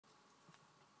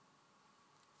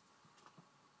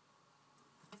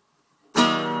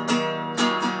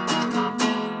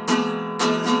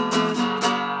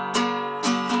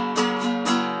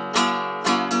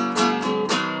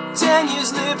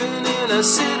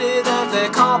city that they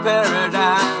call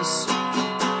paradise.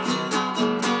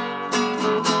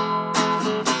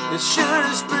 It sure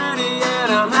is pretty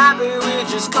and I'm happy we're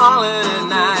just calling it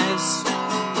nice.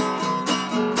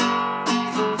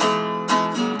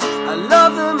 I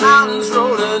love the mountains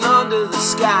rolling under the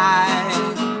sky.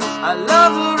 I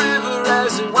love the river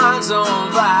as it winds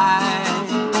on by.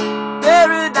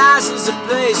 Paradise is a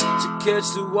place to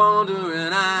catch the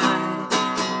wandering eye.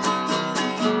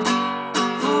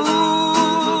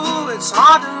 Ooh, it's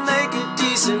hard to make a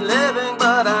decent living,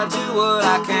 but I do what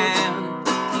I can.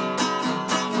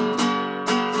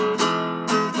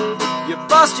 You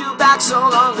bust your back so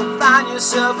long to find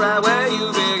yourself right where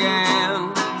you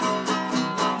began.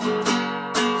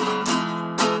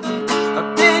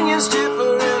 Opinions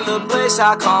differ in the place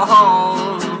I call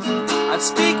home. I'd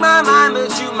speak my mind,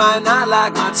 but you might not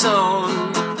like my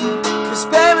tone. 'Cause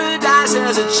paradise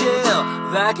has a chill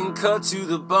that can cut to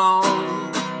the bone.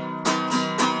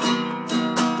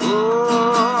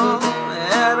 Oh,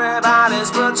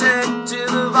 everybody's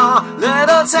protective of our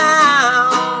little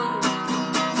town.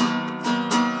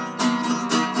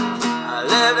 I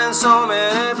lived in so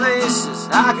many places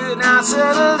I could not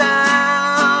settle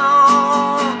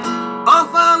down. I'm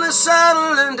finally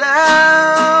settling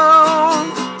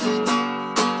down.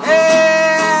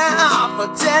 Yeah, for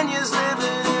 10 years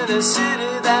living in a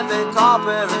city that they call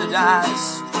paradise.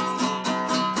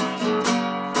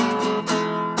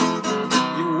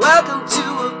 You're welcome to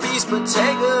a piece, but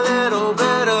take a little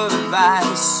bit of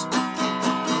advice.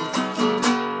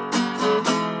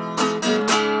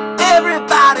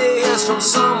 Everybody is from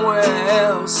somewhere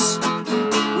else.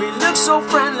 We look so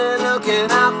friendly looking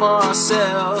out for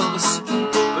ourselves,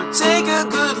 but take a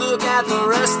good look at the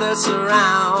rest that's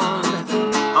around.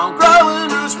 I'm growing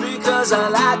roots because I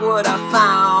like what I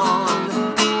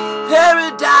found.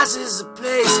 Paradise is a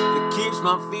place that keeps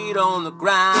my feet on the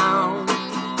ground.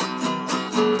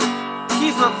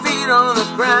 Keeps my feet on the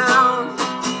ground.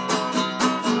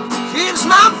 Keeps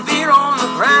my